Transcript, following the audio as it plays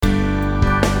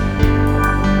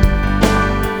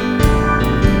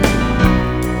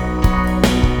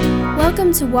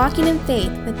Welcome to Walking in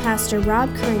Faith with Pastor Rob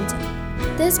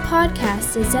Currington. This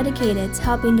podcast is dedicated to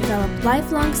helping develop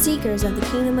lifelong seekers of the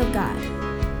kingdom of God.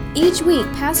 Each week,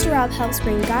 Pastor Rob helps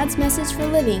bring God's message for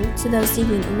living to those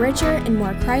seeking a richer and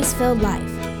more Christ-filled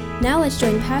life. Now let's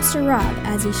join Pastor Rob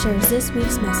as he shares this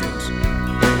week's message.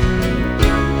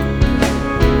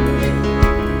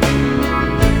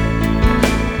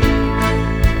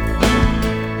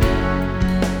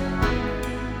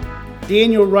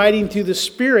 Daniel, writing through the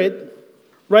Spirit,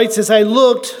 writes, "As I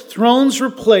looked, thrones were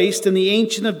placed, and the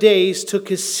Ancient of Days took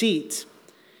his seat.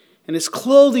 And his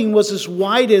clothing was as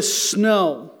white as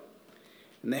snow,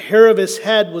 and the hair of his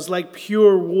head was like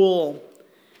pure wool.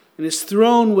 And his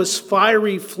throne was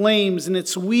fiery flames, and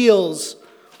its wheels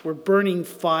were burning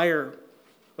fire.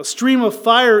 A stream of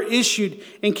fire issued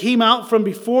and came out from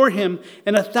before him,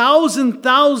 and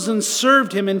 1,000,000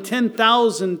 served him, and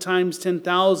 10,000 times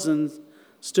 10,000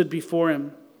 stood before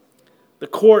him. The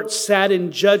court sat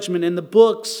in judgment, and the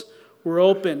books were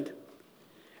opened.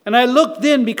 And I looked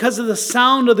then because of the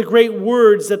sound of the great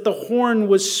words that the horn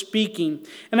was speaking.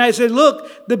 And as I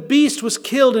looked, the beast was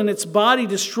killed and its body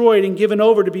destroyed and given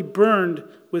over to be burned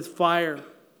with fire.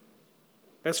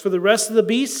 As for the rest of the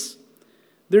beasts,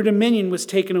 their dominion was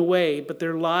taken away, but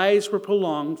their lives were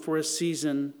prolonged for a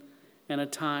season and a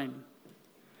time.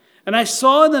 And I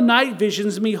saw in the night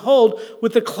visions, and behold,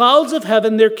 with the clouds of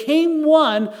heaven, there came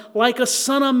one like a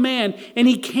son of man. And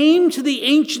he came to the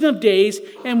Ancient of Days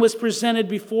and was presented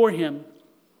before him.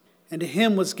 And to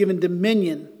him was given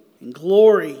dominion and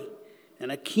glory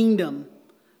and a kingdom,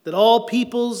 that all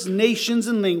peoples, nations,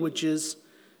 and languages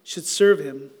should serve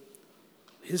him.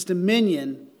 His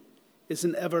dominion is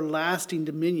an everlasting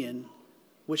dominion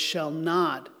which shall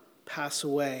not pass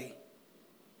away,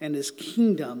 and his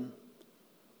kingdom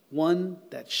one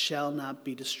that shall not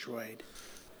be destroyed."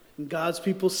 And God's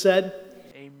people said,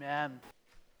 "Amen."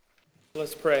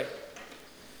 Let's pray.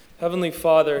 Heavenly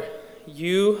Father,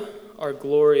 you are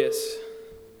glorious.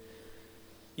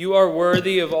 You are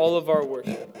worthy of all of our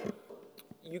worship.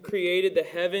 You created the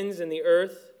heavens and the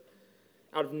earth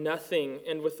out of nothing,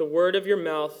 and with the word of your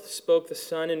mouth spoke the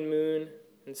sun and moon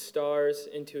and stars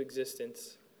into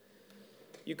existence.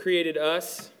 You created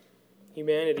us,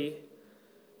 humanity,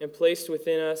 and placed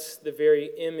within us the very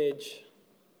image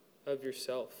of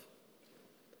yourself.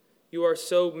 You are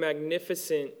so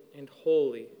magnificent and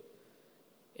holy,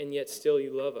 and yet still you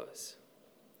love us.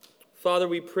 Father,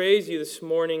 we praise you this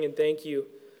morning and thank you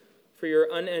for your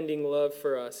unending love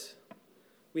for us.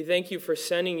 We thank you for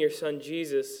sending your Son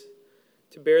Jesus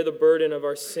to bear the burden of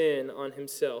our sin on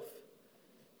himself.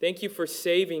 Thank you for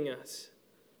saving us.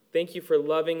 Thank you for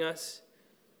loving us.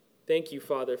 Thank you,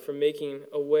 Father, for making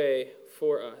a way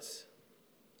for us.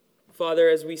 Father,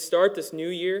 as we start this new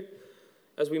year,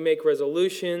 as we make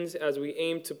resolutions, as we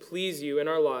aim to please you in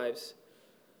our lives,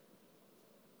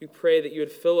 we pray that you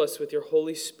would fill us with your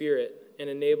Holy Spirit and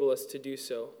enable us to do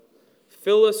so.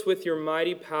 Fill us with your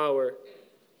mighty power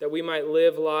that we might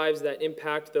live lives that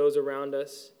impact those around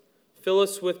us. Fill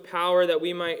us with power that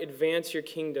we might advance your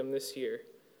kingdom this year.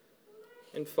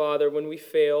 And Father, when we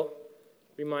fail,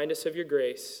 remind us of your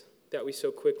grace that we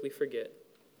so quickly forget.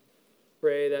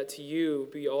 Pray that to you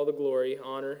be all the glory,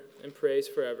 honor, and praise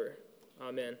forever.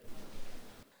 Amen.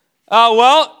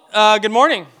 Good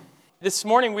morning. This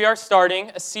morning we are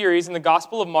starting a series in the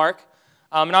Gospel of Mark,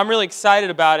 and I'm really excited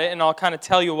about it, and I'll kind of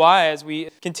tell you why as we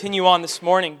continue on this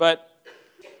morning. But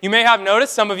you may have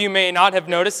noticed, some of you may not have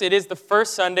noticed, it is the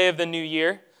first Sunday of the new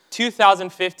year,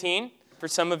 2015. For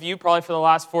some of you, probably for the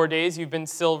last 4 days, you've been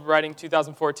still writing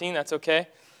 2014. That's okay.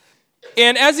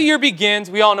 And as the year begins,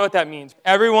 we all know what that means.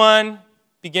 Everyone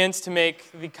begins to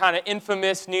make the kind of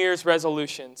infamous New Year's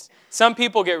resolutions. Some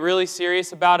people get really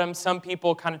serious about them. Some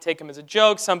people kind of take them as a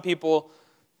joke. Some people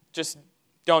just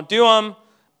don't do them.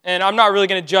 And I'm not really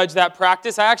going to judge that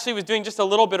practice. I actually was doing just a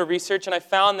little bit of research, and I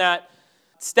found that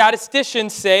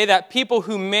statisticians say that people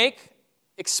who make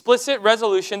explicit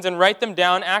resolutions and write them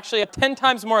down actually are 10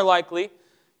 times more likely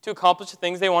to accomplish the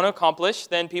things they want to accomplish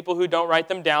than people who don't write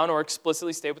them down or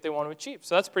explicitly state what they want to achieve.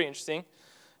 So that's pretty interesting.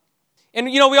 And,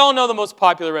 we all know the most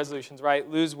popular resolutions, right?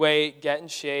 Lose weight, get in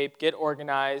shape, get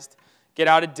organized, get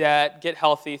out of debt, get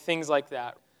healthy, things like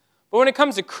that. But when it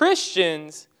comes to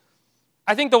Christians,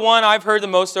 I think the one I've heard the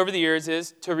most over the years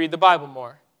is to read the Bible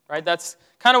more, right? That's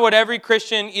kind of what every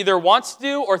Christian either wants to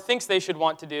do or thinks they should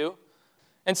want to do.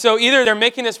 And so either they're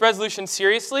making this resolution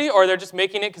seriously or they're just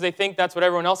making it because they think that's what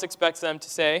everyone else expects them to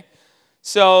say.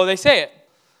 So they say it.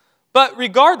 But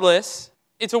regardless,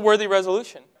 it's a worthy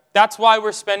resolution. That's why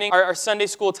we're spending our Sunday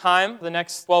school time the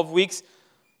next 12 weeks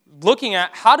looking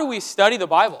at how do we study the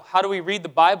Bible? How do we read the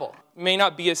Bible? It may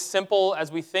not be as simple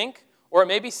as we think or it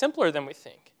may be simpler than we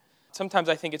think. Sometimes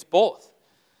I think it's both.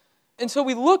 And so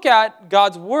we look at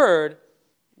God's Word.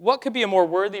 What could be a more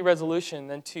worthy resolution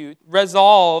than to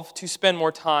resolve to spend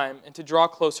more time and to draw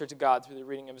closer to God through the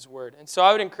reading of His Word? And so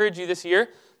I would encourage you this year,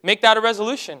 make that a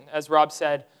resolution, as Rob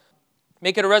said.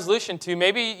 Make it a resolution to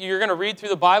maybe you're going to read through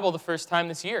the Bible the first time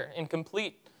this year and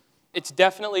complete. It's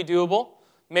definitely doable.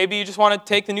 Maybe you just want to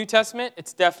take the New Testament.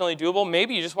 It's definitely doable.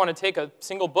 Maybe you just want to take a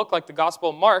single book like the Gospel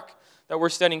of Mark that we're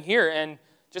studying here and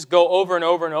just go over and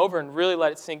over and over and really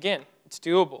let it sink in. It's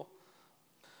doable.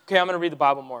 Okay, I'm going to read the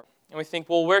Bible more. And we think,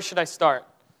 well, where should I start?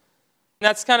 And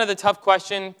that's kind of the tough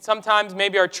question. Sometimes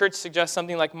maybe our church suggests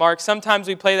something like Mark. Sometimes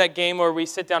we play that game where we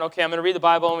sit down, okay, I'm going to read the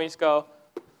Bible, and we just go,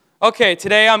 okay,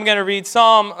 today I'm going to read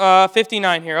Psalm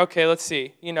 59 here. Okay, let's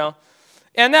see,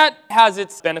 And that has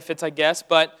its benefits, I guess.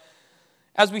 But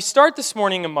as we start this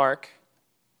morning in Mark,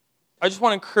 I just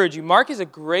want to encourage you. Mark is a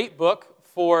great book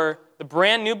for the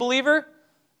brand new believer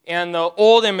and the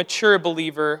old and mature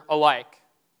believer alike.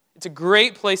 It's a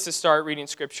great place to start reading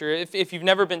Scripture. If you've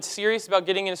never been serious about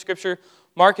getting into Scripture,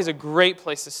 Mark is a great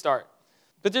place to start.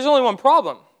 But there's only one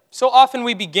problem. So often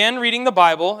we begin reading the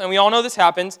Bible, and we all know this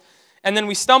happens, and then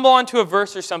we stumble onto a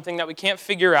verse or something that we can't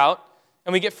figure out,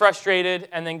 and we get frustrated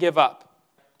and then give up.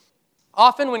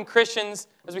 Often when Christians,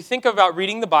 as we think about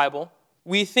reading the Bible,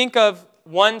 we think of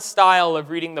one style of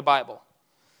reading the Bible.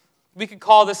 We could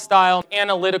call this style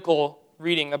analytical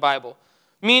reading the Bible,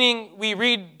 meaning we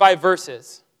read by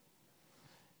verses.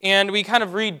 And we kind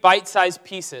of read bite-sized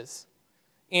pieces.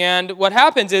 And what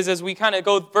happens is, as we kind of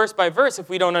go verse by verse, if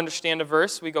we don't understand a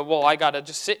verse, we go, well, I got to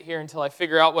just sit here until I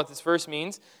figure out what this verse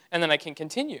means, and then I can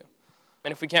continue.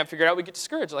 And if we can't figure it out, we get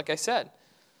discouraged, like I said.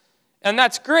 And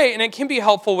that's great, and it can be a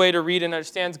helpful way to read and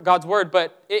understand God's Word,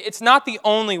 but it's not the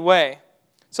only way.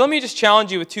 So let me just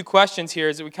challenge you with two questions here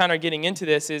as we kind of are getting into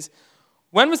this is,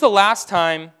 when was the last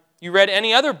time you read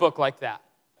any other book like that?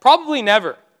 Probably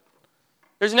never.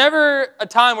 There's never a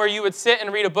time where you would sit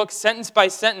and read a book sentence by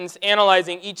sentence,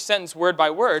 analyzing each sentence word by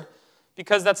word,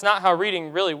 because that's not how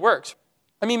reading really works.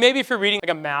 I mean, maybe if you're reading like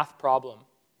a math problem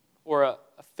or a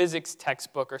physics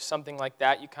textbook or something like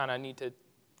that, you kind of need to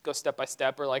go step by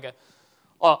step, or like a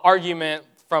argument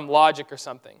from logic or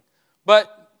something.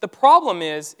 But the problem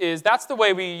is that's the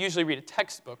way we usually read a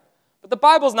textbook. But the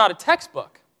Bible's not a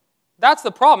textbook. That's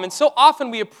the problem. And so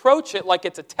often we approach it like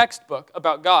it's a textbook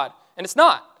about God, and it's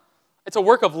not. It's a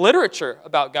work of literature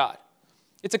about God.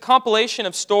 It's a compilation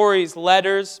of stories,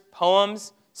 letters,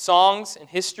 poems, songs, and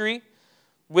history,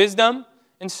 wisdom.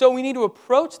 And so we need to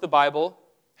approach the Bible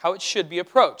how it should be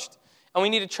approached. And we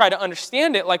need to try to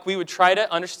understand it like we would try to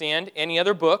understand any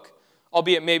other book,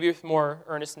 albeit maybe with more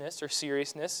earnestness or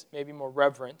seriousness, maybe more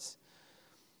reverence.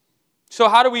 So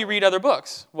how do we read other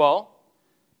books? Well,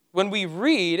 when we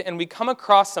read and we come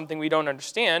across something we don't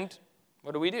understand,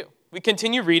 what do? We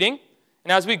continue reading.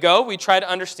 And as we go, we try to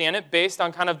understand it based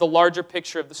on kind of the larger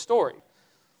picture of the story.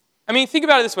 I mean, think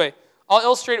about it this way. I'll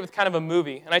illustrate it with kind of a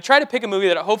movie. And I try to pick a movie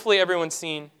that hopefully everyone's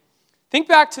seen. Think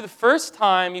back to the first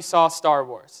time you saw Star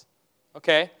Wars.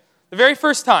 Okay? The very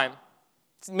first time.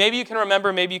 Maybe you can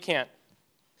remember, maybe you can't.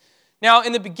 Now,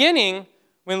 in the beginning,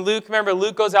 when Luke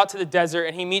goes out to the desert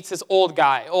and he meets this old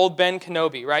guy, old Ben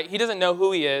Kenobi, right? He doesn't know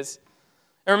who he is.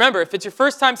 And remember, if it's your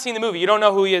first time seeing the movie, you don't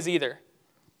know who he is either.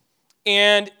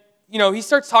 And he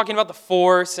starts talking about the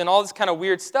Force and all this kind of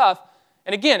weird stuff.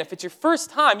 And again, if it's your first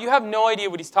time, you have no idea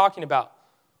what he's talking about.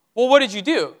 Well, what did you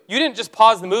do? You didn't just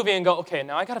pause the movie and go, okay,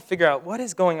 now I got to figure out what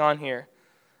is going on here.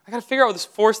 I got to figure out what this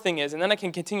Force thing is, and then I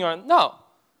can continue on. No.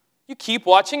 You keep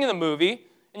watching the movie,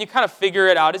 and you kind of figure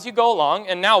it out as you go along.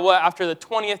 And now after the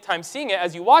 20th time seeing it,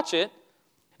 as you watch it,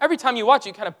 every time you watch it,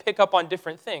 you kind of pick up on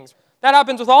different things. That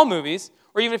happens with all movies,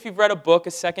 or even if you've read a book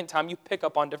a second time, you pick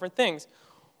up on different things.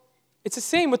 It's the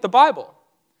same with the Bible.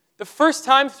 The first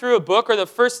time through a book or the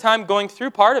first time going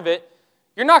through part of it,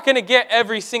 you're not going to get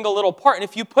every single little part. And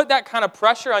if you put that kind of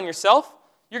pressure on yourself,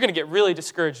 you're going to get really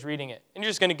discouraged reading it. And you're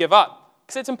just going to give up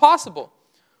because it's impossible.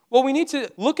 Well, we need to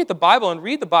look at the Bible and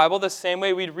read the Bible the same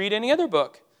way we'd read any other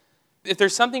book. If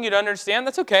there's something you don't understand,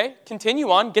 that's okay.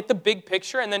 Continue on, get the big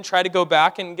picture, and then try to go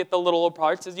back and get the little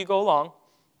parts as you go along.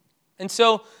 And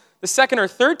so the second or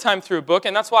third time through a book,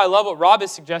 and that's why I love what Rob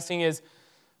is suggesting is,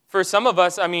 for some of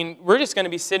us, we're just going to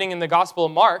be sitting in the Gospel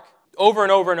of Mark over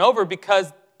and over and over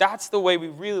because that's the way we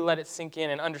really let it sink in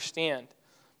and understand.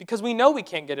 Because we know we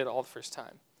can't get it all the first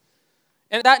time.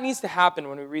 And that needs to happen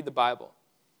when we read the Bible.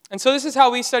 And so this is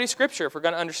how we study Scripture if we're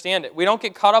going to understand it. We don't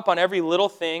get caught up on every little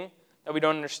thing that we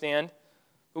don't understand,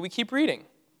 but we keep reading.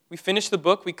 We finish the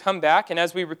book, we come back, and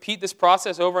as we repeat this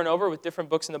process over and over with different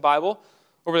books in the Bible,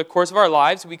 over the course of our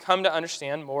lives, we come to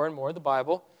understand more and more of the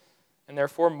Bible, and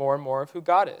therefore more and more of who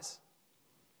God is.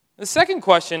 The second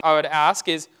question I would ask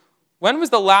is, when was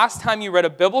the last time you read a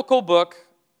biblical book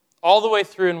all the way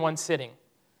through in one sitting?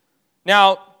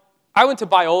 Now, I went to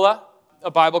Biola, a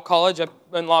Bible college in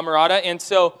La Mirada, and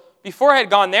so before I had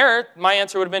gone there, my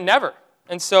answer would have been never.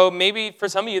 And so maybe for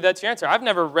some of you, that's your answer. I've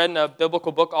never read a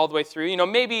biblical book all the way through.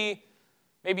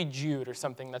 Maybe Jude or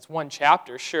something. That's one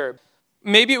chapter, sure.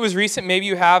 Maybe it was recent. Maybe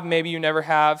you have. Maybe you never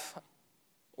have.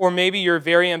 Or maybe you're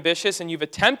very ambitious and you've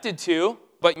attempted to,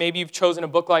 but maybe you've chosen a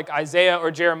book like Isaiah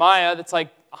or Jeremiah that's like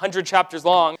 100 chapters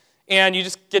long, and you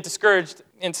just get discouraged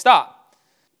and stop.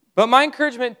 But my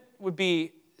encouragement would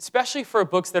be, especially for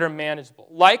books that are manageable.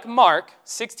 Like Mark,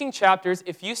 16 chapters,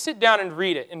 if you sit down and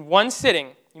read it in one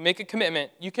sitting, you make a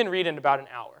commitment, you can read it in about an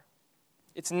hour.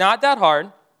 It's not that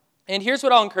hard, and here's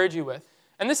what I'll encourage you with.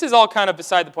 And this is all kind of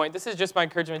beside the point. This is just my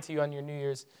encouragement to you on your New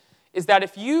Year's, is that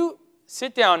if you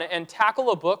sit down and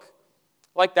tackle a book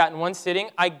like that in one sitting,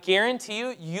 I guarantee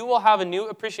you, you will have a new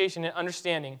appreciation and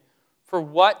understanding for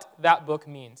what that book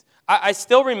means. I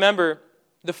still remember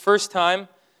the first time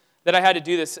that I had to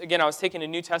do this. Again, I was taking a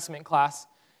New Testament class,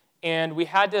 and we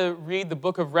had to read the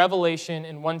book of Revelation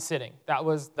in one sitting. That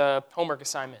was the homework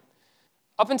assignment.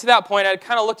 Up until that point, I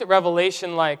kind of looked at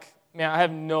Revelation like, man, I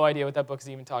have no idea what that book is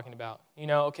even talking about.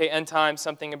 Okay, end time,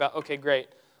 something about, okay, great.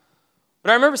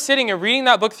 But I remember sitting and reading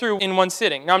that book through in one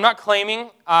sitting. Now, I'm not claiming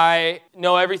I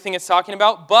know everything it's talking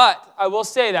about, but I will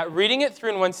say that reading it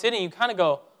through in one sitting, you kind of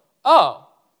go, oh,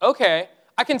 okay.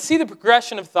 I can see the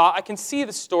progression of thought. I can see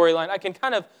the storyline. I can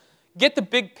kind of get the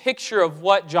big picture of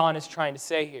what John is trying to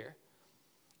say here.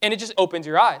 And it just opens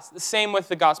your eyes. The same with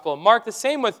the Gospel of Mark. The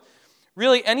same with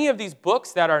really any of these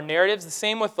books that are narratives. The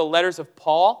same with the letters of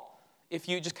Paul. If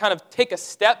you just kind of take a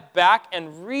step back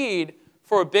and read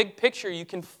for a big picture, you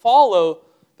can follow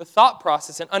the thought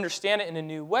process and understand it in a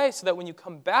new way so that when you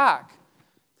come back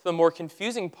to the more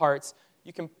confusing parts,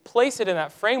 you can place it in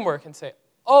that framework and say,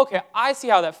 oh, okay, I see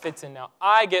how that fits in now.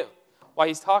 I get why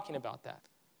he's talking about that.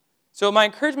 So my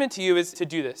encouragement to you is to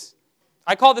do this.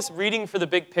 I call this reading for the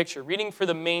big picture, reading for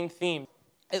the main theme.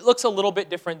 It looks a little bit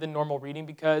different than normal reading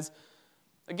because,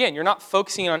 again, you're not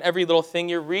focusing on every little thing.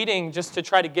 You're reading just to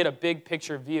try to get a big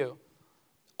picture view.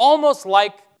 Almost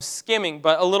like skimming,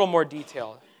 but a little more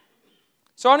detailed.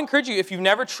 So I would encourage you, if you've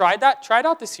never tried that, try it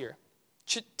out this year.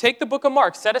 Take the book of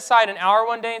Mark, set aside an hour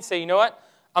one day and say, you know what?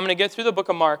 I'm going to get through the book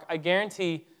of Mark. I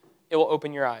guarantee it will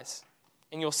open your eyes,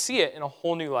 and you'll see it in a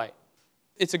whole new light.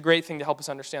 It's a great thing to help us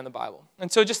understand the Bible.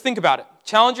 And so just think about it.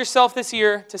 Challenge yourself this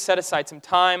year to set aside some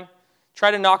time.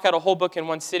 Try to knock out a whole book in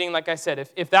one sitting. Like I said,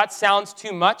 if that sounds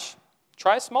too much,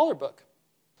 try a smaller book.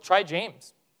 Try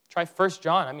James. Try 1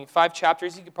 John. 5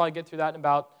 chapters. You could probably get through that in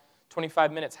about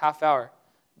 25 minutes, half hour.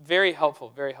 Very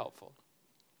helpful, very helpful.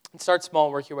 And start small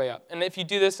and work your way up. And if you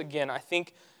do this, again, I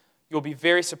think you'll be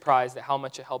very surprised at how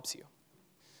much it helps you.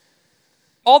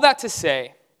 All that to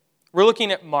say, we're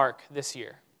looking at Mark this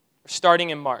year. We're starting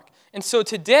in Mark. And so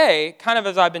today, kind of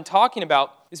as I've been talking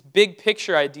about, this big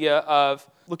picture idea of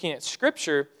looking at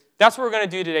Scripture, that's what we're going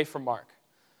to do today for Mark.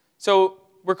 So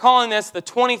we're calling this the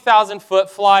 20,000-foot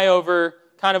flyover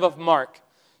kind of Mark.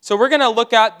 So we're going to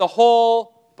look at the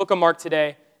whole book of Mark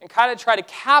today and kind of try to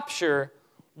capture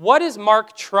what is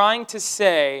Mark trying to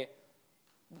say.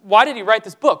 Why did he write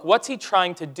this book? What's he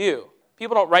trying to do?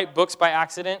 People don't write books by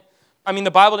accident.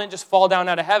 The Bible didn't just fall down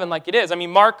out of heaven like it is.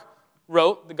 Mark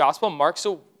wrote the Gospel of Mark,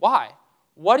 so why?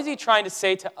 What is he trying to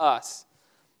say to us?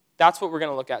 That's what we're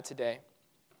going to look at today.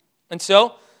 And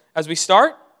so, as we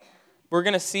start, we're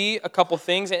going to see a couple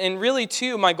things. And really,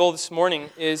 too, my goal this morning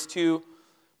is to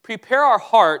prepare our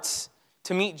hearts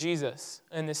to meet Jesus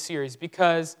in this series.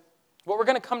 Because what we're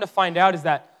going to come to find out is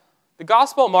that the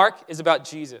Gospel of Mark is about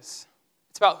Jesus.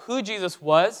 It's about who Jesus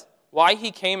was, why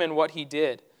he came, and what he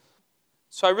did.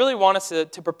 So I really want us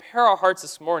to prepare our hearts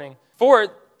this morning for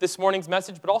this morning's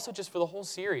message, but also just for the whole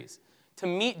series, to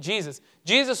meet Jesus.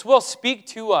 Jesus will speak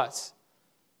to us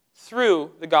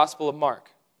through the Gospel of Mark.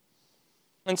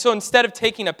 And so instead of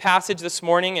taking a passage this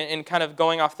morning and kind of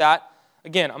going off that,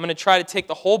 again, I'm going to try to take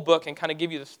the whole book and kind of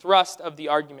give you the thrust of the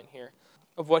argument here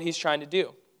of what he's trying to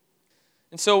do.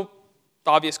 And so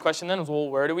the obvious question then is, well,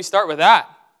 where do we start with that?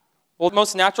 Well, the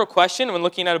most natural question when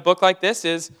looking at a book like this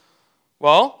is,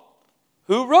 well,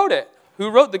 who wrote it? Who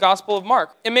wrote the Gospel of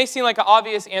Mark? It may seem like an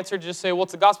obvious answer to just say, well,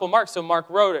 it's the Gospel of Mark, so Mark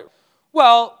wrote it.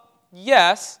 Well,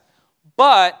 yes,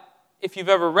 but if you've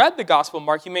ever read the Gospel of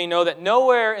Mark, you may know that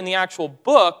nowhere in the actual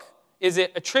book is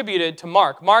it attributed to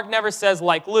Mark. Mark never says,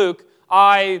 like Luke,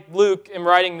 I, Luke, am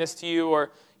writing this to you,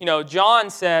 or, John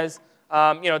says,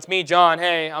 it's me, John,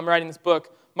 hey, I'm writing this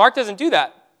book. Mark doesn't do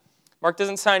that. Mark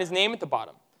doesn't sign his name at the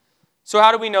bottom. So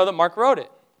how do we know that Mark wrote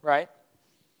it, right?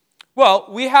 Well,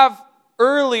 we have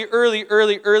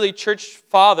early church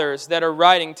fathers that are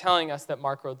writing telling us that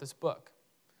Mark wrote this book.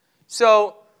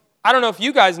 So, I don't know if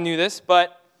you guys knew this,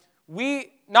 but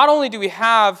not only do we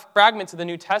have fragments of the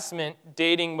New Testament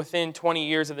dating within 20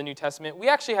 years of the New Testament, we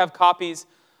actually have copies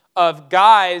of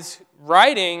guys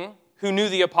writing who knew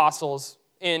the apostles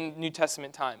in New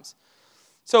Testament times.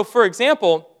 So, for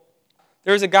example,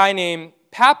 there's a guy named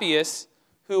Papias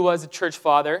who was a church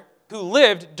father who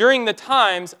lived during the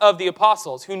times of the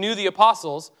apostles, who knew the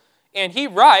apostles, and he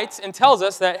writes and tells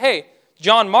us that, hey,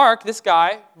 John Mark, this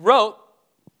guy, wrote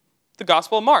the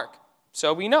Gospel of Mark.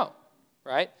 So we know,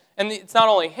 right? And it's not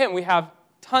only him, we have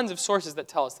tons of sources that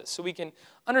tell us this, so we can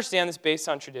understand this based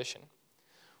on tradition.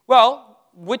 Well,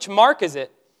 which Mark is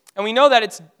it? And we know that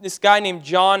it's this guy named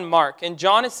John Mark, and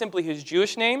John is simply his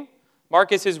Jewish name.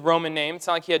 Mark is his Roman name. It's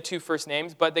not like he had two first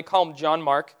names, but they call him John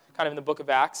Mark, kind of in the book of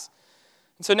Acts.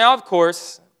 And so now, of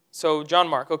course, so John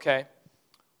Mark, okay.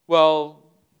 Well,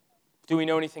 do we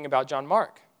know anything about John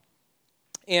Mark?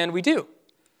 And we do.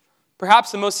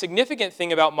 Perhaps the most significant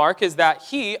thing about Mark is that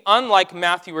he, unlike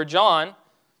Matthew or John,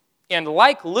 and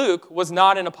like Luke, was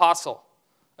not an apostle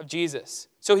of Jesus.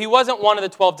 So he wasn't one of the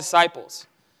 12 disciples.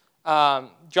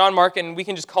 John Mark, and we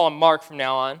can just call him Mark from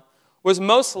now on, was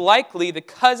most likely the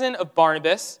cousin of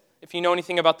Barnabas. If you know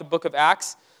anything about the book of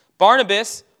Acts,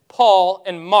 Barnabas, Paul,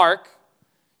 and Mark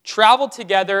traveled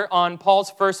together on Paul's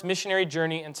first missionary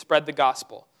journey and spread the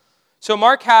gospel. So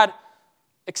Mark had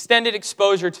extended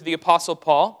exposure to the apostle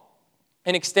Paul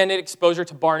and extended exposure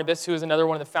to Barnabas, who was another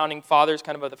one of the founding fathers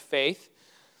kind of the faith,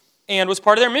 and was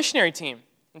part of their missionary team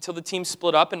until the team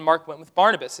split up and Mark went with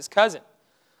Barnabas, his cousin.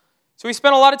 So he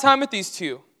spent a lot of time with these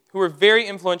two, who were very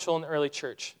influential in the early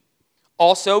church.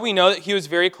 Also, we know that he was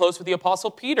very close with the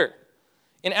apostle Peter.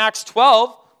 In Acts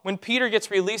 12, when Peter gets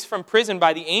released from prison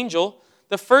by the angel,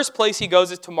 the first place he goes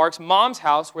is to Mark's mom's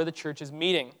house where the church is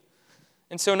meeting.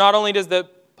 And so not only does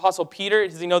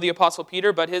he know the apostle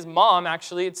Peter, but his mom,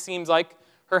 actually, it seems like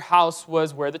her house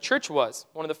was where the church was,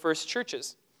 one of the first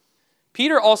churches.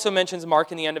 Peter also mentions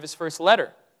Mark in the end of his first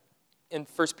letter, in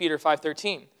 1 Peter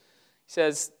 5:13. He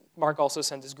says, Mark also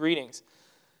sends his greetings.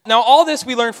 Now, all this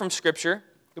we learn from Scripture,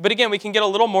 but again, we can get a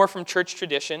little more from church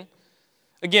tradition.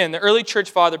 Again, the early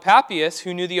church father Papias,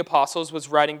 who knew the apostles, was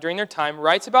writing during their time,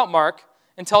 writes about Mark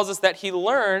and tells us that he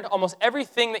learned almost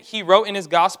everything that he wrote in his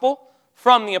gospel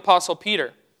from the apostle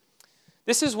Peter.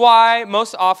 This is why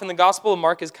most often the Gospel of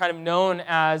Mark is kind of known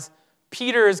as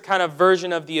Peter's kind of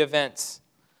version of the events.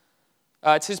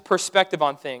 It's his perspective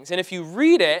on things. And if you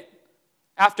read it,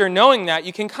 after knowing that,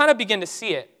 you can kind of begin to see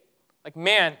it. Like,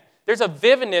 man, there's a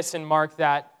vividness in Mark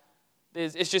that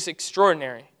is just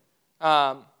extraordinary.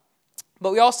 But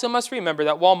we also must remember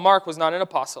that while Mark was not an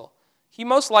apostle, he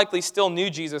most likely still knew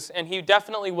Jesus, and he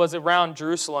definitely was around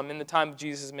Jerusalem in the time of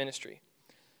Jesus' ministry.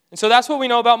 And so that's what we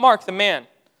know about Mark, the man.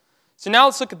 So now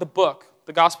let's look at the book,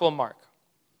 the Gospel of Mark.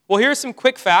 Well, here are some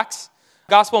quick facts.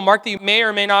 Gospel of Mark that you may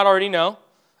or may not already know.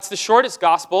 It's the shortest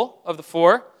gospel of the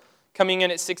four, coming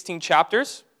in at 16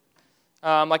 chapters.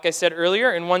 Like I said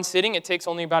earlier, in one sitting, it takes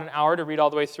only about an hour to read all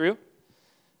the way through.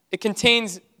 It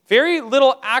contains very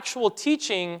little actual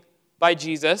teaching by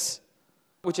Jesus,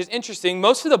 which is interesting.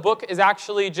 Most of the book is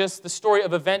actually just the story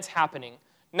of events happening,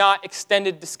 not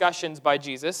extended discussions by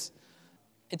Jesus.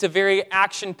 It's a very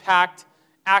action-packed,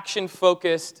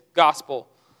 action-focused gospel.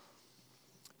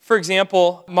 For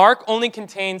example, Mark only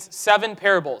contains 7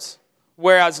 parables,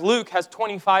 whereas Luke has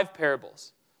 25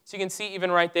 parables. So you can see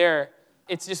even right there,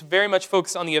 it's just very much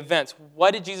focused on the events.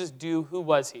 What did Jesus do? Who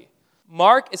was he?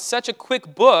 Mark is such a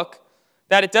quick book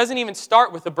that it doesn't even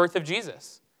start with the birth of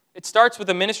Jesus. It starts with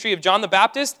the ministry of John the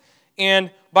Baptist,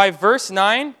 and by verse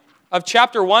 9 of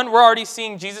chapter 1, we're already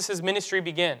seeing Jesus' ministry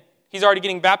begin. He's already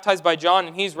getting baptized by John,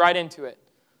 and he's right into it.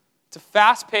 It's a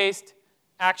fast-paced,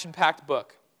 action-packed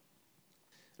book.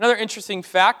 Another interesting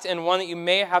fact, and one that you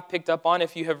may have picked up on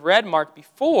if you have read Mark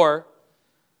before,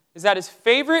 is that his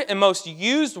favorite and most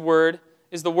used word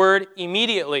is the word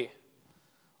immediately.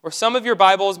 Or some of your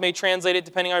Bibles may translate it,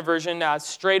 depending on version, as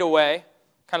straight away,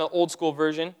 kind of old school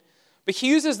version. But he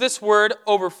uses this word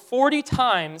over 40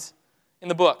 times in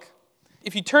the book.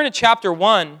 If you turn to chapter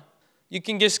 1, you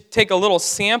can just take a little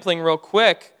sampling real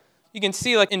quick. You can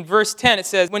see, like in verse 10, it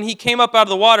says, when he came up out of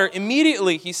the water,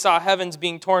 immediately he saw heavens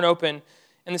being torn open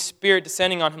and the Spirit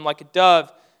descending on him like a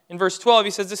dove. In verse 12,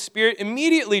 he says, the Spirit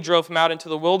immediately drove him out into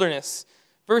the wilderness.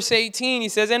 Verse 18, he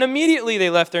says, and immediately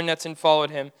they left their nets and followed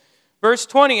him. Verse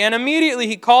 20, and immediately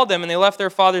he called them, and they left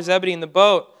their father Zebedee in the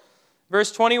boat.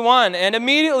 Verse 21, and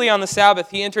immediately on the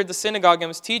Sabbath he entered the synagogue and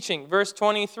was teaching. Verse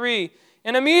 23,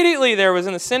 and immediately there was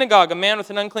in the synagogue a man with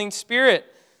an unclean spirit.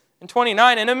 In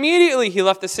 29, and immediately he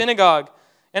left the synagogue.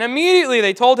 And immediately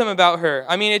they told him about her.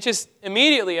 I mean, it just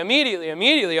immediately.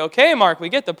 Okay, Mark, we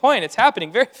get the point. It's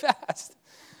happening very fast.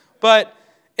 But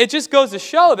it just goes to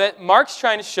show that Mark's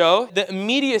trying to show the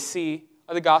immediacy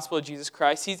of the gospel of Jesus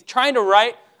Christ. He's trying to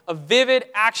write a vivid,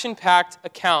 action-packed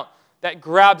account that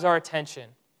grabs our attention.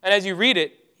 And as you read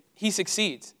it, he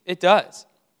succeeds. It does.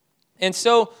 And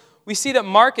so we see that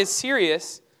Mark is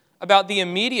serious about the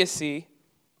immediacy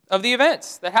of the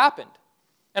events that happened.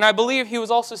 And I believe he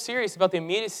was also serious about the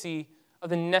immediacy of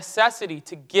the necessity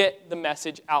to get the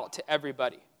message out to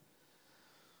everybody.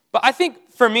 But I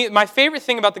think, for me, my favorite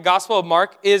thing about the Gospel of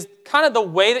Mark is kind of the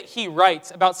way that he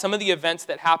writes about some of the events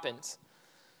that happened.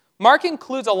 Mark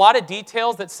includes a lot of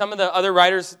details that some of the other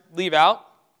writers leave out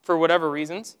for whatever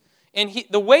reasons. And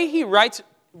the way he writes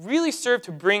really served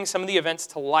to bring some of the events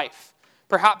to life.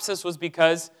 Perhaps this was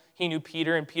because he knew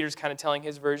Peter, and Peter's kind of telling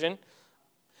his version.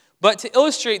 But to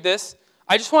illustrate this,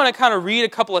 I just want to kind of read a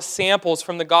couple of samples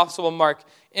from the Gospel of Mark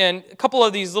and a couple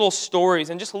of these little stories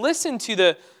and just listen to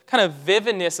the kind of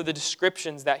vividness of the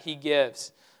descriptions that he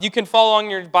gives. You can follow along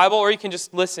in your Bible or you can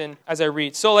just listen as I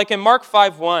read. So like in Mark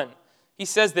 5:1, he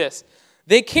says this,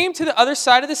 "They came to the other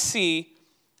side of the sea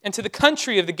and to the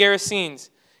country of the Gerasenes.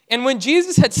 And when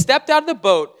Jesus had stepped out of the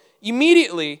boat,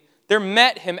 immediately there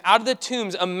met him out of the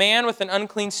tombs a man with an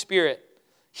unclean spirit.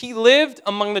 He lived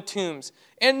among the tombs,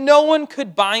 and no one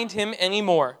could bind him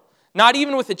anymore, not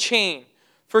even with a chain.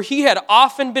 For he had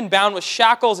often been bound with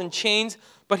shackles and chains,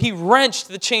 but he wrenched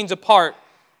the chains apart,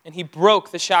 and he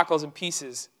broke the shackles in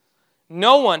pieces.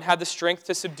 No one had the strength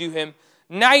to subdue him.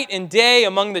 Night and day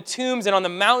among the tombs and on the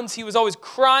mountains, he was always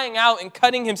crying out and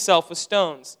cutting himself with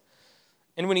stones.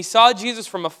 And when he saw Jesus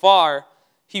from afar,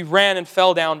 he ran and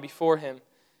fell down before him.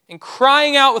 And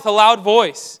crying out with a loud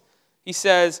voice, he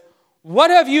says,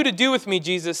 'What have you to do with me,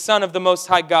 Jesus, Son of the Most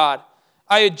High God?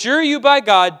 I adjure you by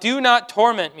God, do not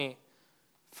torment me.'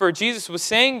 For Jesus was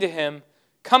saying to him,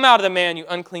 'Come out of the man, you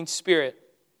unclean spirit.'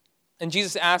 And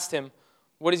Jesus asked him,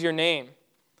 'What is your name?'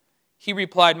 He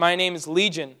replied, 'My name is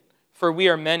Legion, for we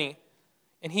are many.'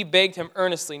 And he begged him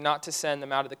earnestly not to send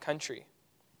them out of the country."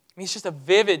 I mean, it's just a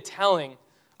vivid telling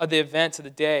of the events of the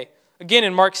day. Again,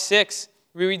 in Mark 6,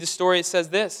 we read the story, it says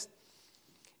this,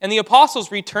 "And the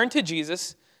apostles returned to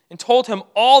Jesus and told him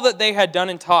all that they had done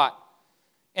and taught.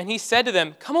 And he said to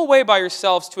them, 'Come away by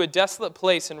yourselves to a desolate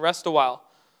place and rest a while.'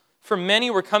 For many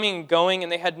were coming and going,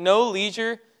 and they had no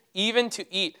leisure even to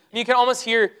eat." And you can almost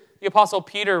hear the Apostle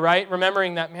Peter, right,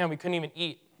 remembering that, man, we couldn't even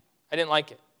eat. I didn't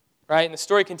like it, right? And the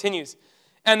story continues.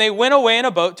 "And they went away in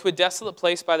a boat to a desolate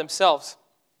place by themselves.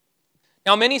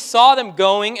 Now many saw them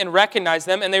going and recognized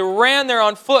them, and they ran there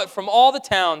on foot from all the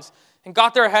towns and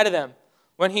got there ahead of them.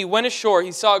 When he went ashore,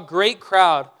 he saw a great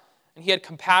crowd, and he had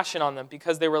compassion on them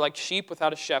because they were like sheep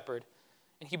without a shepherd.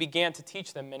 And he began to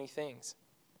teach them many things."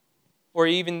 Or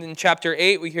even in chapter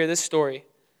 8, we hear this story.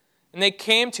 "And they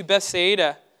came to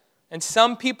Bethsaida, and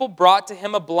some people brought to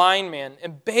him a blind man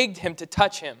and begged him to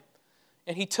touch him.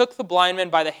 And he took the blind man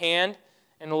by the hand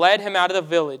and led him out of the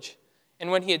village. And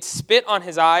when he had spit on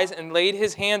his eyes and laid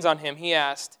his hands on him, he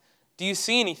asked, 'Do you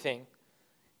see anything?'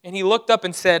 And he looked up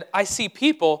and said, 'I see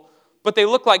people, but they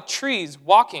look like trees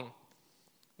walking.'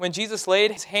 When Jesus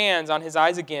laid his hands on his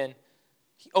eyes again,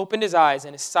 he opened his eyes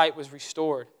and his sight was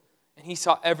restored. And he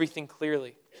saw everything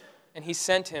clearly. And he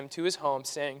sent him to his home,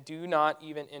 saying, 'Do not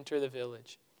even enter the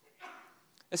village.'"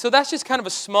 And so that's just kind of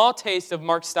a small taste of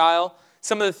Mark's style.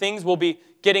 Some of the things we'll be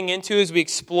getting into as we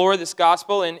explore this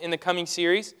gospel in the coming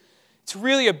series. It's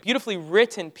really a beautifully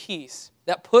written piece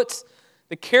that puts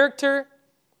the character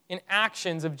and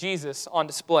actions of Jesus on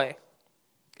display.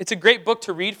 It's a great book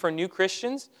to read for new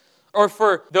Christians, or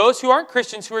for those who aren't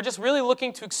Christians who are just really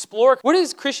looking to explore, what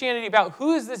is Christianity about?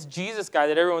 Who is this Jesus guy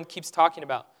that everyone keeps talking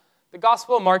about? The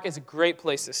Gospel of Mark is a great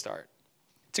place to start.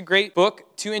 It's a great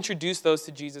book to introduce those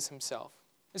to Jesus himself.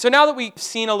 And so now that we've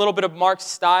seen a little bit of Mark's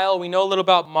style, we know a little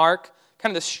about Mark,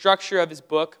 kind of the structure of his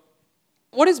book.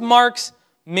 What is Mark's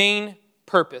main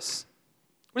purpose?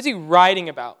 What is he writing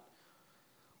about?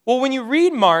 Well, when you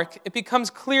read Mark, it becomes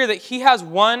clear that he has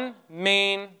one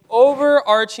main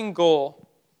overarching goal,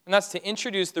 and that's to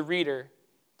introduce the reader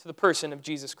to the person of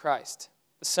Jesus Christ,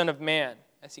 the Son of Man,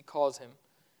 as he calls him.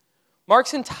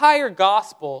 Mark's entire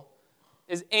gospel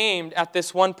is aimed at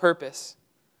this one purpose,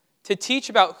 to teach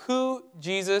about who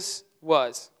Jesus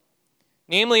was,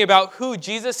 namely about who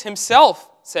Jesus himself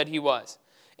said he was.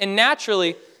 And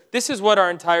naturally, this is what our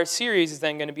entire series is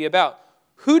then going to be about.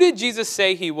 Who did Jesus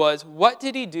say he was? What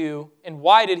did he do? And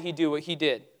why did he do what he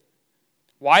did?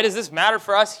 Why does this matter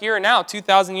for us here and now,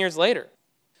 2,000 years later?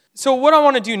 So what I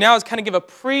want to do now is kind of give a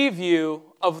preview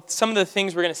of some of the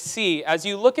things we're going to see. As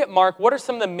you look at Mark, what are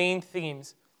some of the main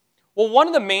themes? Well, one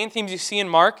of the main themes you see in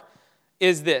Mark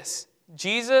is this: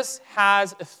 Jesus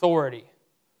has authority.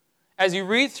 As you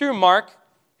read through Mark,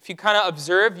 if you kind of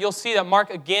observe, you'll see that Mark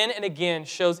again and again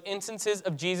shows instances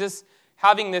of Jesus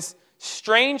having this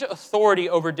strange authority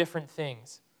over different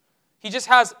things. He just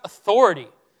has authority.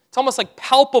 It's almost like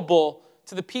palpable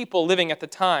to the people living at the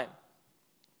time.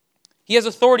 He has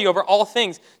authority over all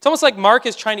things. It's almost like Mark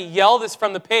is trying to yell this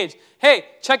from the page. Hey,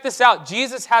 check this out.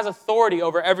 Jesus has authority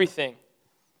over everything.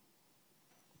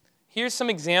 Here's some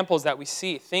examples that we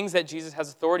see, things that Jesus has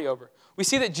authority over. We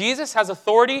see that Jesus has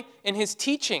authority in his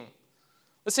teaching.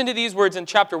 Listen to these words in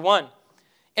chapter 1.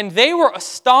 And they were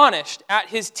astonished at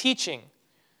his teaching,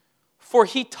 for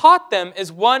he taught them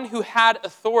as one who had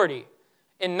authority,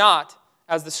 and not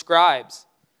as the scribes.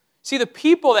 See, the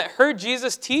people that heard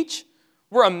Jesus teach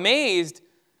were amazed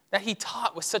that he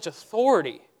taught with such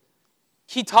authority.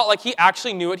 He taught like he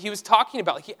actually knew what he was talking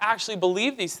about, like he actually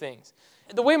believed these things.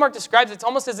 The way Mark describes it, it's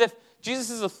almost as if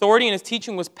Jesus' authority in his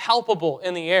teaching was palpable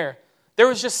in the air. There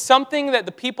was just something that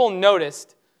the people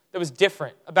noticed that was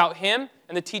different about him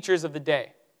and the teachers of the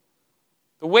day.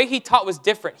 The way he taught was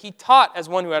different. He taught as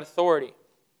one who had authority.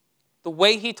 The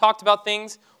way he talked about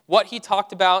things, what he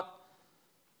talked about,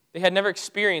 they had never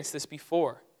experienced this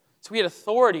before. So he had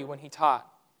authority when he taught.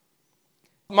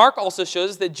 Mark also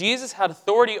shows that Jesus had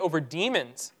authority over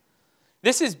demons.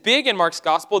 This is big in Mark's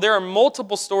gospel. There are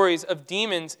multiple stories of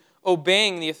demons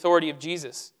obeying the authority of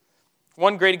Jesus.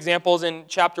 One great example is in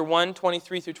chapter 1,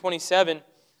 23 through 27.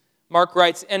 Mark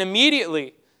writes, "And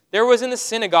immediately there was in the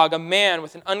synagogue a man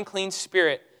with an unclean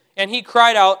spirit, and he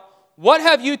cried out, 'What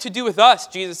have you to do with us,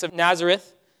 Jesus of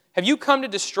Nazareth? Have you come to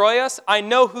destroy us? I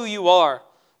know who you are,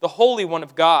 the Holy One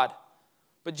of God.'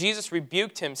 But Jesus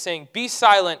rebuked him, saying, 'Be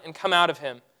silent and come out of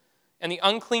him.' And the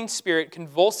unclean spirit,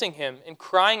 convulsing him and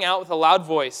crying out with a loud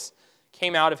voice,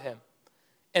 came out of him.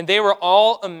 And they were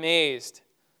all amazed,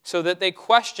 so that they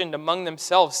questioned among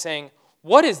themselves, saying,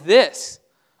 'What is this?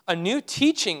 A new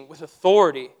teaching with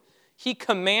authority. He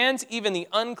commands even the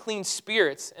unclean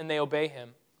spirits, and they obey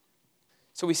him.'"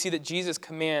 So we see that Jesus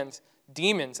commands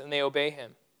demons, and they obey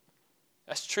him.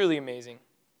 That's truly amazing.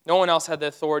 No one else had the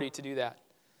authority to do that.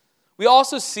 We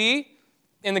also see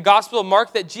in the Gospel of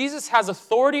Mark that Jesus has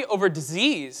authority over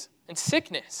disease and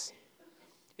sickness.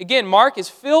 Again, Mark is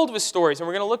filled with stories, and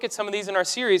we're going to look at some of these in our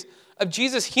series, of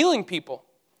Jesus healing people.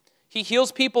 He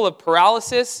heals people of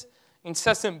paralysis,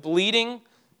 incessant bleeding,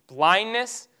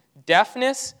 blindness,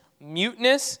 deafness,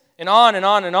 muteness, and on and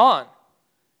on and on.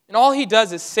 And all he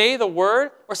does is say the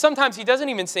word, or sometimes he doesn't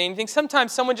even say anything.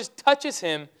 Sometimes someone just touches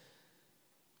him,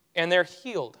 and they're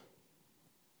healed.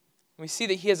 We see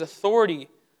that he has authority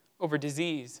over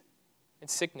disease and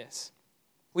sickness.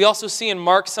 We also see in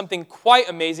Mark something quite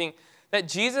amazing, that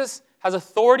Jesus has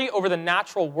authority over the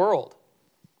natural world.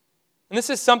 And this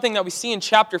is something that we see in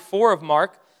chapter 4 of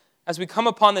Mark, as we come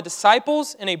upon the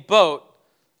disciples in a boat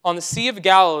on the Sea of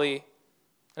Galilee,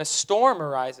 and a storm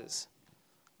arises.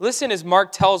 Listen as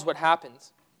Mark tells what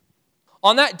happens.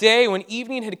 "On that day, when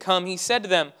evening had come, he said to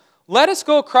them, 'Let us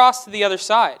go across to the other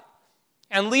side.'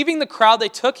 And leaving the crowd, they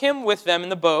took him with them in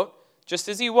the boat, just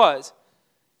as he was,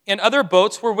 and other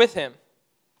boats were with him.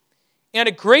 And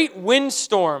a great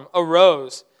windstorm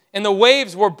arose, and the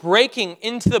waves were breaking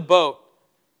into the boat."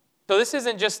 So this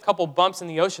isn't just a couple bumps in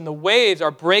the ocean. The waves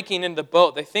are breaking into the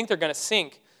boat. They think they're going to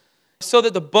sink. So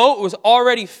that the boat was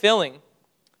already filling.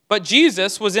 But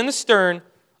Jesus was in the stern,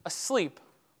 asleep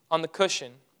on the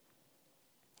cushion.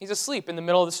 He's asleep in the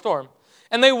middle of the storm.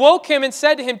 And they woke him and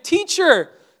said to him,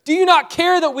 "Teacher, do you not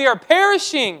care that we are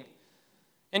perishing?"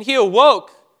 And he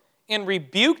awoke and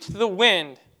rebuked the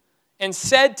wind and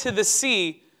said to the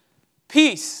sea,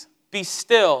 "Peace, be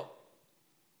still."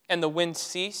 And the wind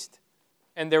ceased,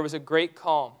 and there was a great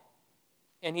calm.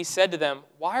 And he said to them,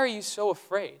 "Why are you so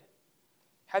afraid?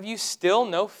 Have you still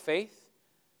no faith?"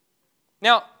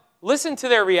 Now, listen to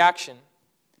their reaction.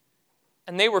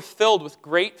 "And they were filled with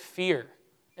great fear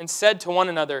and said to one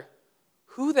another,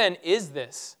 'Who then is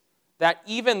this, that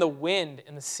even the wind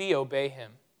and the sea obey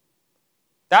him?'"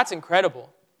 That's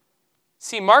incredible.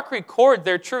 See, Mark records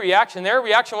their true reaction. Their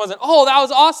reaction wasn't, "Oh, that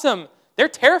was awesome." They're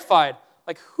terrified.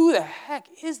 Like, who the heck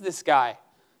is this guy?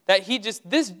 That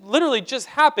this literally just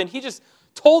happened. He just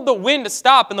told the wind to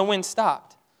stop, and the wind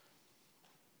stopped.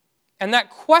 And that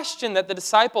question that the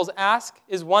disciples ask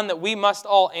is one that we must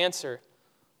all answer.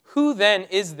 Who then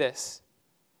is this?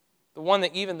 The one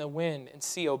that even the wind and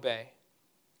sea obey.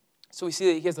 So we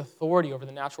see that he has authority over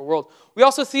the natural world. We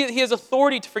also see that he has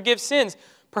authority to forgive sins.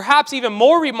 Perhaps even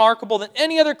more remarkable than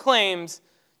any other claims,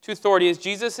 to authority is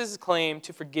Jesus' claim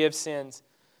to forgive sins.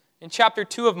 In chapter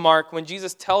 2 of Mark, when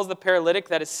Jesus tells the paralytic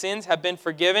that his sins have been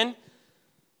forgiven,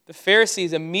 the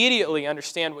Pharisees immediately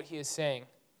understand what he is saying.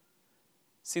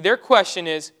 See, their question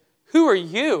is, who are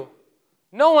you?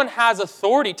 No one has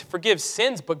authority to forgive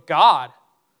sins but God.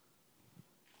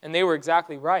 And they were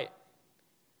exactly right.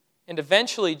 And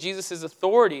eventually, Jesus'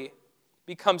 authority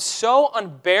becomes so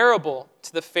unbearable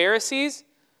to the Pharisees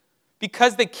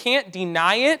because they can't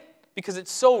deny it, because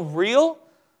it's so real,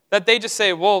 that they just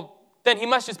say, well, then he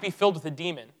must just be filled with a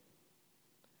demon.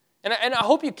 And I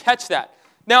hope you catch that.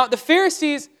 Now, the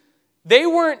Pharisees, they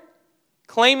weren't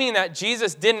claiming that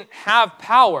Jesus didn't have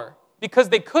power because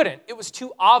they couldn't. It was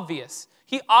too obvious.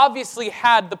 He obviously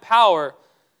had the power,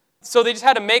 so they just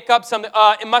had to make up something.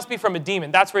 It must be from a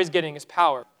demon. That's where he's getting his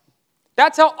power.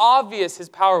 That's how obvious his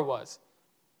power was.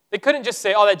 They couldn't just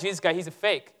say, oh, that Jesus guy, he's a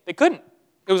fake. They couldn't.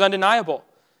 It was undeniable.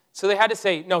 So they had to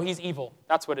say, no, he's evil.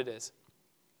 That's what it is.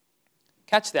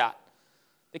 Catch that.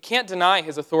 They can't deny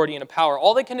his authority and power.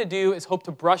 All they can do is hope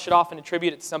to brush it off and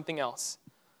attribute it to something else.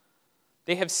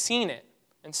 They have seen it,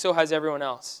 and so has everyone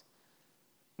else.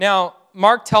 Now,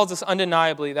 Mark tells us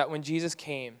undeniably that when Jesus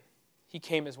came, he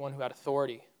came as one who had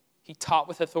authority. He taught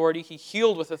with authority. He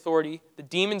healed with authority. The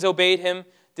demons obeyed him.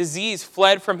 Disease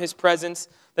fled from his presence.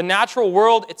 The natural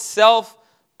world itself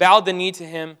bowed the knee to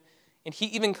him. And he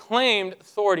even claimed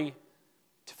authority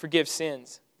to forgive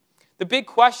sins. The big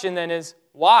question then is,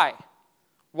 why?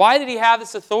 Why did he have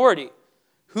this authority?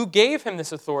 Who gave him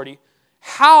this authority?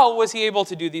 How was he able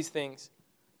to do these things?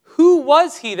 Who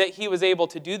was he that he was able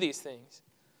to do these things?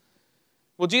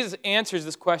 Well, Jesus answers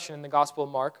this question in the Gospel of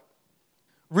Mark,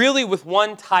 really with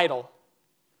one title,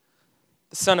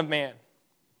 the Son of Man.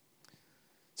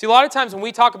 See, a lot of times when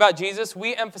we talk about Jesus,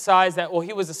 we emphasize that, well,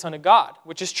 he was the Son of God,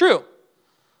 which is true.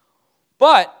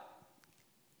 But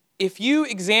if you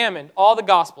examined all the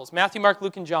Gospels, Matthew, Mark,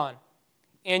 Luke, and John,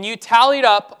 and you tallied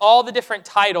up all the different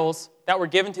titles that were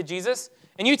given to Jesus,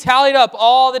 and you tallied up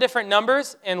all the different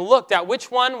numbers and looked at which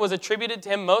one was attributed to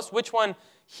him most, which one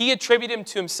he attributed him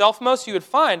to himself most, you would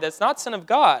find that's not Son of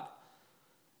God.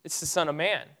 It's the Son of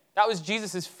Man. That was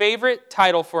Jesus' favorite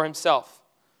title for himself,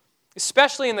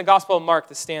 especially in the Gospel of Mark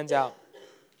that stands out.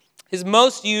 His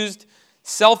most used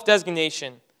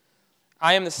self-designation,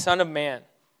 I am the Son of Man.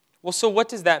 Well, so what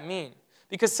does that mean?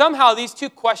 Because somehow these two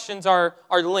questions are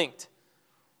linked.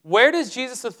 Where does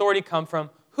Jesus' authority come from?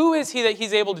 Who is he that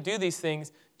he's able to do these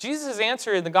things? Jesus'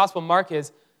 answer in the Gospel of Mark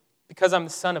is, because I'm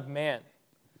the Son of Man.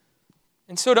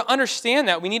 And so to understand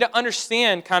that, we need to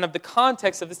understand kind of the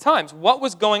context of his times. What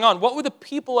was going on? What would the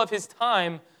people of his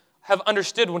time have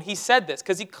understood when he said this?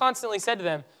 Because he constantly said to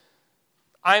them,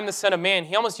 I am the Son of Man.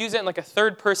 He almost used it in like a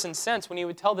third-person sense. When he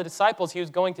would tell the disciples he was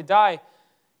going to die, he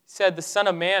said, the Son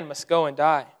of Man must go and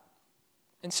die.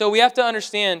 And so we have to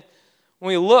understand, when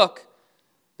we look,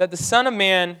 that the Son of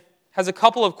Man has a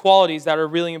couple of qualities that are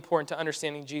really important to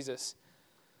understanding Jesus.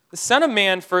 The Son of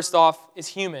Man, first off, is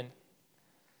human.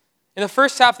 In the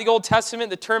first half of the Old Testament,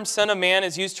 the term Son of Man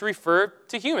is used to refer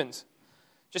to humans,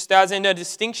 just as in a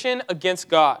distinction against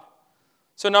God.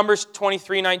 So Numbers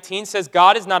 23:19 says,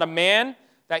 God is not a man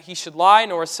that he should lie,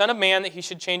 nor a son of man that he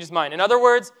should change his mind. In other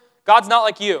words, God's not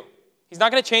like you. He's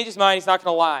not going to change his mind. He's not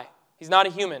going to lie. He's not a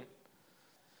human.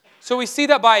 So we see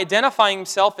that by identifying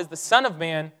himself as the Son of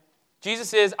Man,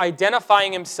 Jesus is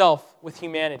identifying himself with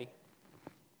humanity.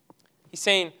 He's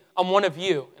saying, I'm one of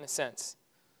you, in a sense.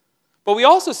 But we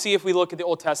also see, if we look at the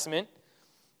Old Testament,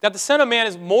 that the Son of Man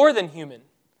is more than human.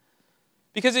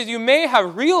 Because as you may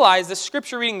have realized, the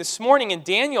scripture reading this morning in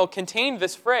Daniel contained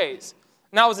this phrase.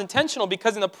 And that was intentional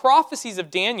because in the prophecies of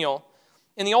Daniel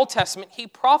in the Old Testament, he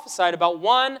prophesied about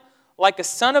one like a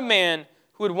Son of Man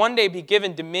who would one day be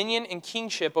given dominion and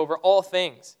kingship over all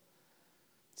things.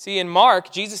 See, in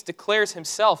Mark, Jesus declares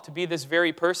himself to be this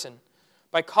very person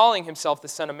by calling himself the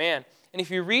Son of Man. And if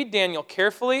you read Daniel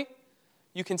carefully,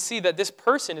 you can see that this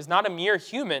person is not a mere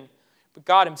human, but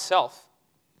God himself.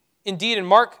 Indeed, in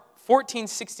Mark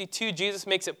 14:62, Jesus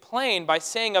makes it plain by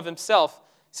saying of himself,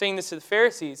 saying this to the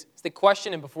Pharisees, as they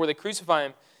question him before they crucify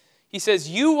him. He says,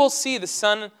 you will see the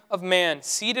Son of Man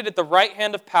seated at the right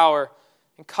hand of power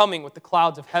and coming with the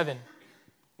clouds of heaven.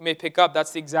 You may pick up,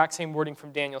 that's the exact same wording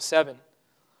from Daniel 7.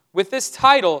 With this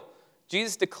title,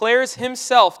 Jesus declares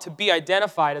himself to be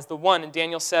identified as the one in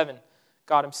Daniel 7,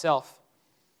 God himself.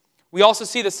 We also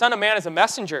see the Son of Man as a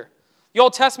messenger. The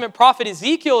Old Testament prophet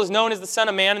Ezekiel is known as the Son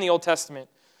of Man in the Old Testament.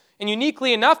 And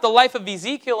uniquely enough, the life of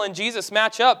Ezekiel and Jesus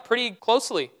match up pretty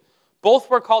closely. Both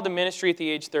were called to ministry at the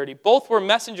age 30. Both were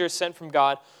messengers sent from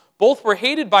God. Both were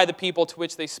hated by the people to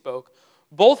which they spoke.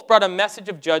 Both brought a message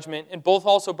of judgment, and both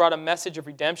also brought a message of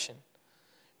redemption.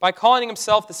 By calling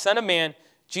himself the Son of Man,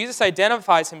 Jesus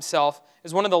identifies himself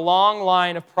as one of the long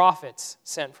line of prophets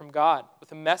sent from God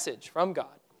with a message from God.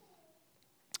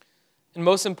 And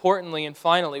most importantly and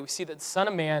finally, we see that the Son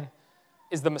of Man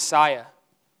is the Messiah.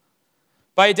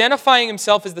 By identifying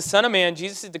himself as the Son of Man,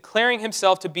 Jesus is declaring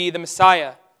himself to be the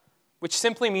Messiah, which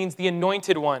simply means the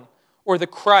Anointed One, or the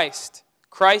Christ.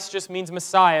 Christ just means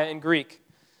Messiah in Greek.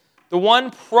 The one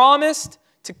promised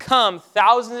to come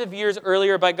thousands of years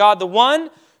earlier by God, the one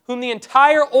whom the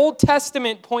entire Old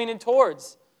Testament pointed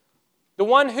towards, the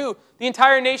one who the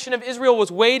entire nation of Israel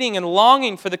was waiting and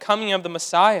longing for the coming of the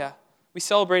Messiah. We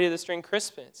celebrated this during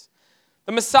Christmas.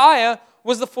 The Messiah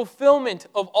was the fulfillment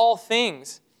of all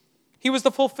things. He was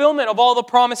the fulfillment of all the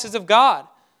promises of God.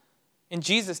 And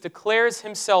Jesus declares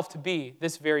himself to be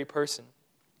this very person.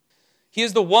 He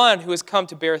is the one who has come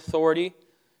to bear authority,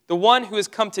 the one who has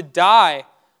come to die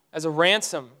as a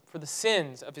ransom for the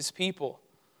sins of his people,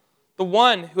 the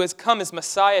one who has come as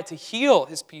Messiah to heal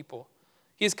his people.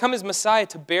 He has come as Messiah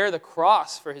to bear the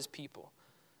cross for his people.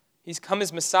 He's come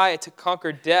as Messiah to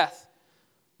conquer death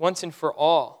once and for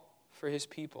all for his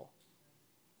people.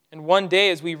 And one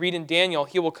day, as we read in Daniel,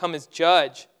 he will come as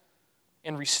judge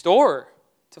and restorer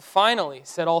to finally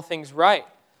set all things right,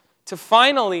 to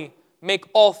finally make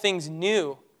all things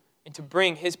new, and to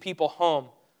bring his people home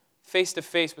face to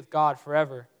face with God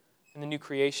forever in the new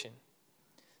creation.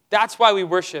 That's why we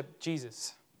worship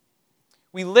Jesus.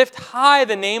 We lift high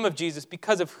the name of Jesus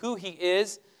because of who he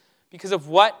is, because of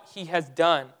what he has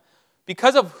done,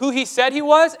 because of who he said he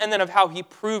was, and then of how he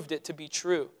proved it to be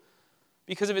true,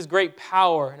 because of his great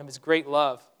power and of his great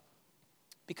love.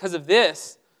 Because of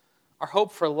this, our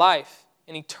hope for life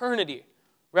and eternity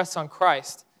rests on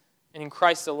Christ and in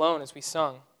Christ alone, as we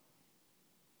sung.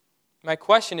 My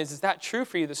question is that true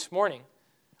for you this morning?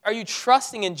 Are you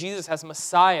trusting in Jesus as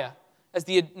Messiah, as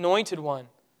the Anointed One?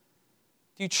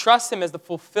 Do you trust him as the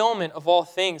fulfillment of all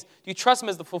things? Do you trust him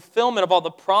as the fulfillment of all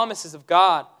the promises of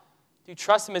God? Do you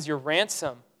trust him as your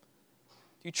ransom?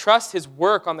 Do you trust his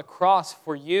work on the cross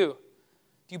for you?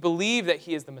 Do you believe that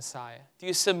he is the Messiah? Do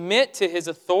you submit to his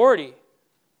authority?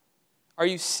 Are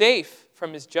you safe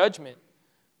from his judgment?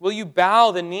 Will you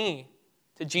bow the knee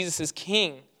to Jesus as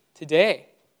King today?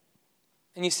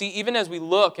 And you see, even as we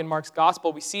look in Mark's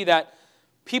gospel, we see that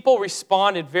people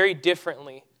responded very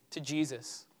differently to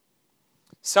Jesus.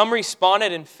 Some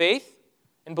responded in faith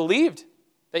and believed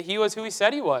that he was who he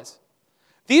said he was.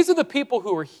 These are the people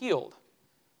who were healed,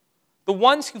 the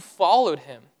ones who followed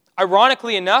him.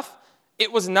 Ironically enough,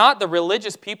 it was not the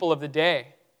religious people of the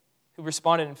day who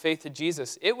responded in faith to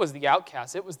Jesus. It was the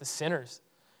outcasts. It was the sinners.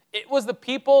 It was the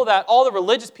people that all the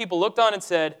religious people looked on and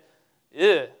said,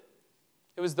 "Ugh."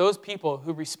 It was those people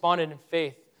who responded in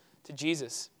faith to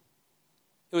Jesus.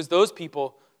 It was those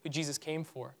people who Jesus came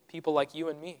for, people like you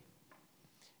and me.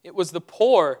 It was the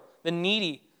poor, the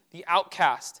needy, the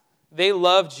outcast. They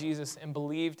loved Jesus and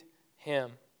believed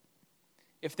him.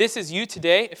 If this is you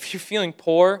today, if you're feeling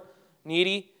poor,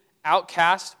 needy,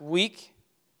 outcast, weak,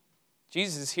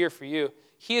 Jesus is here for you.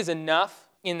 He is enough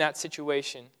in that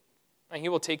situation, and he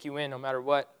will take you in no matter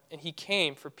what. And he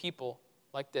came for people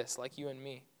like this, like you and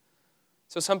me.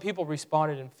 So some people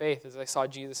responded in faith as they saw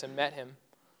Jesus and met him.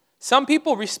 Some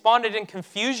people responded in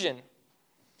confusion.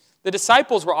 The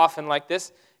disciples were often like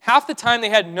this. Half the time they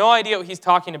had no idea what he's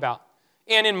talking about.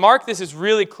 And in Mark, this is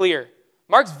really clear.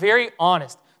 Mark's very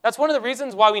honest. That's one of the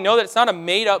reasons why we know that it's not a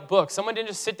made-up book. Someone didn't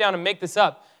just sit down and make this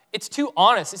up. It's too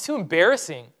honest. It's too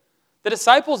embarrassing. The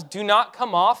disciples do not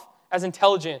come off as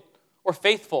intelligent or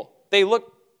faithful. They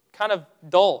look kind of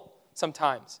dull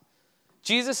sometimes.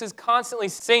 Jesus is constantly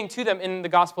saying to them in the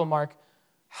Gospel of Mark,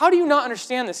 how do you not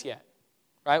understand this yet?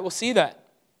 Right? We'll see that.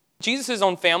 Jesus'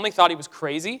 own family thought he was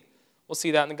crazy. We'll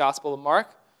see that in the Gospel of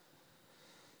Mark.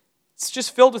 It's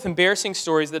just filled with embarrassing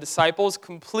stories, the disciples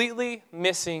completely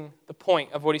missing the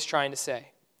point of what he's trying to say.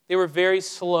 They were very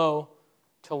slow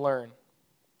to learn.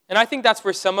 And I think that's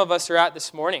where some of us are at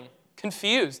this morning,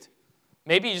 confused,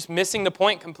 maybe just missing the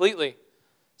point completely,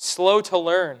 slow to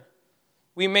learn.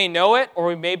 We may know it or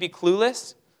we may be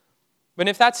clueless, but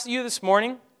if that's you this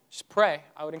morning, just pray.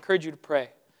 I would encourage you to pray.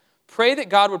 Pray that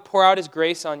God would pour out his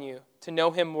grace on you to know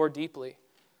him more deeply.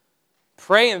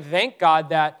 Pray and thank God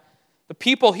that the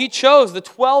people he chose, the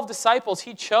 12 disciples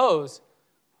he chose,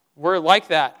 were like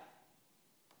that.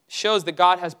 Shows that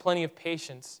God has plenty of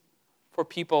patience for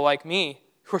people like me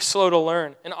who are slow to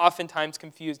learn and oftentimes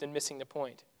confused and missing the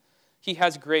point. He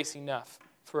has grace enough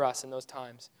for us in those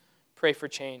times. Pray for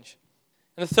change.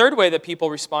 And the third way that people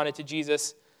responded to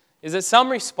Jesus is that some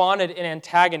responded in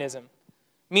antagonism,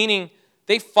 meaning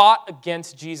they fought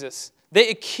against Jesus. They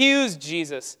accused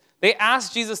Jesus. They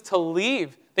asked Jesus to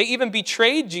leave. They even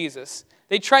betrayed Jesus.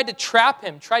 They tried to trap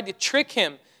him, tried to trick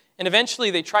him, and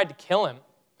eventually they tried to kill him,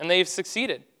 and they've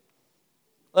succeeded.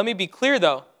 Let me be clear,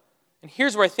 though, and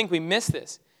here's where I think we miss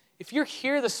this. If you're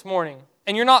here this morning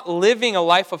and you're not living a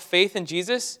life of faith in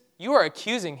Jesus, you are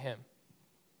accusing him.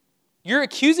 You're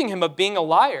accusing him of being a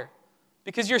liar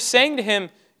because you're saying to him,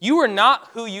 you are not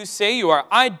who you say you are.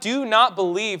 I do not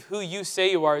believe who you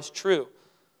say you are is true.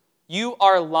 You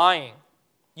are lying.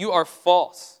 You are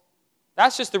false.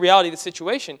 That's just the reality of the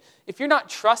situation. If you're not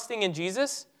trusting in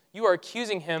Jesus, you are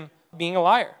accusing him of being a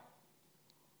liar.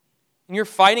 And you're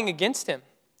fighting against him.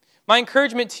 My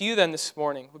encouragement to you then this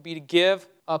morning would be to give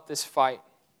up this fight.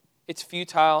 It's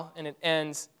futile and it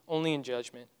ends only in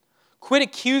judgment. Quit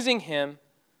accusing him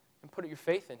and put your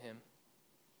faith in him.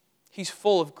 He's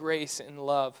full of grace and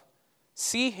love.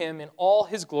 See him in all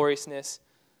his gloriousness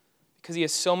because he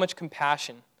has so much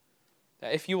compassion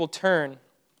that if you will turn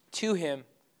to him,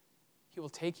 he will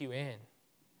take you in,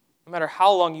 no matter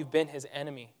how long you've been his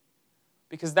enemy.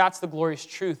 Because that's the glorious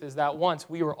truth, is that once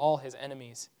we were all his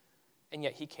enemies, and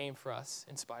yet he came for us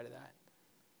in spite of that.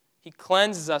 He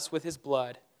cleanses us with his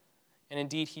blood, and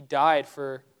indeed he died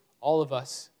for all of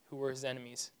us who were his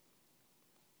enemies.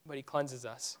 But he cleanses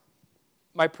us.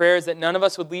 My prayer is that none of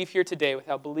us would leave here today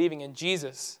without believing in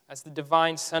Jesus as the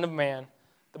divine Son of Man,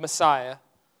 the Messiah,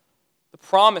 the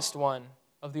promised one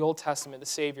of the Old Testament, the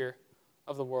Savior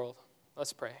of the world.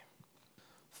 Let's pray.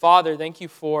 Father, thank you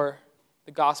for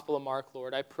the Gospel of Mark,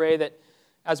 Lord. I pray that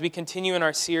as we continue in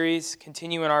our series,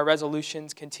 continue in our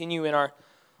resolutions, continue in our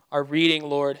reading,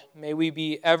 Lord, may we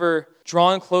be ever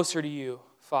drawn closer to you,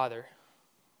 Father.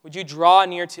 Would you draw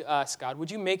near to us, God? Would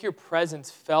you make your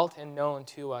presence felt and known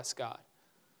to us, God?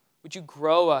 Would you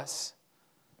grow us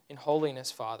in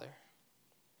holiness, Father?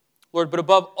 Lord, but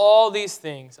above all these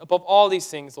things,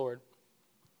 Lord,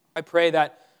 I pray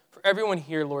that for everyone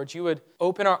here, Lord, you would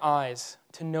open our eyes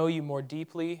to know you more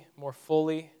deeply, more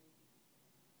fully,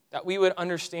 that we would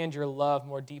understand your love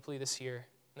more deeply this year,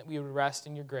 and that we would rest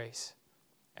in your grace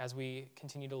as we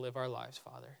continue to live our lives,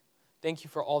 Father. Thank you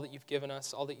for all that you've given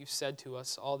us, all that you've said to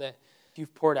us, all that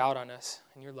you've poured out on us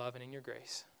in your love and in your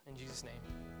grace. In Jesus' name,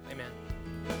 amen.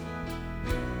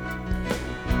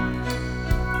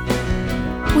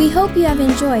 We hope you have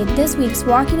enjoyed this week's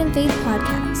Walking in Faith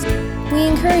podcast. We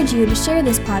encourage you to share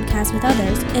this podcast with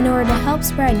others in order to help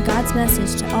spread God's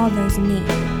message to all those in need.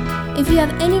 If you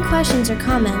have any questions or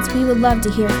comments, we would love to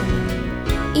hear from you.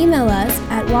 Email us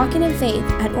at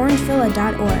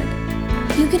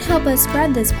walkinginfaith@orangevilla.org. You can help us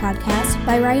spread this podcast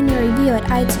by writing a review at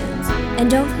iTunes, and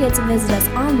don't forget to visit us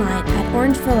online at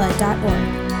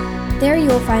orangevilla.org. There you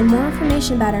will find more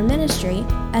information about our ministry,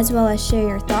 as well as share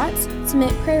your thoughts,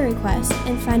 submit prayer requests,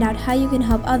 and find out how you can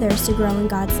help others to grow in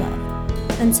God's love.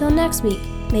 Until next week,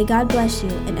 may God bless you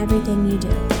in everything you do.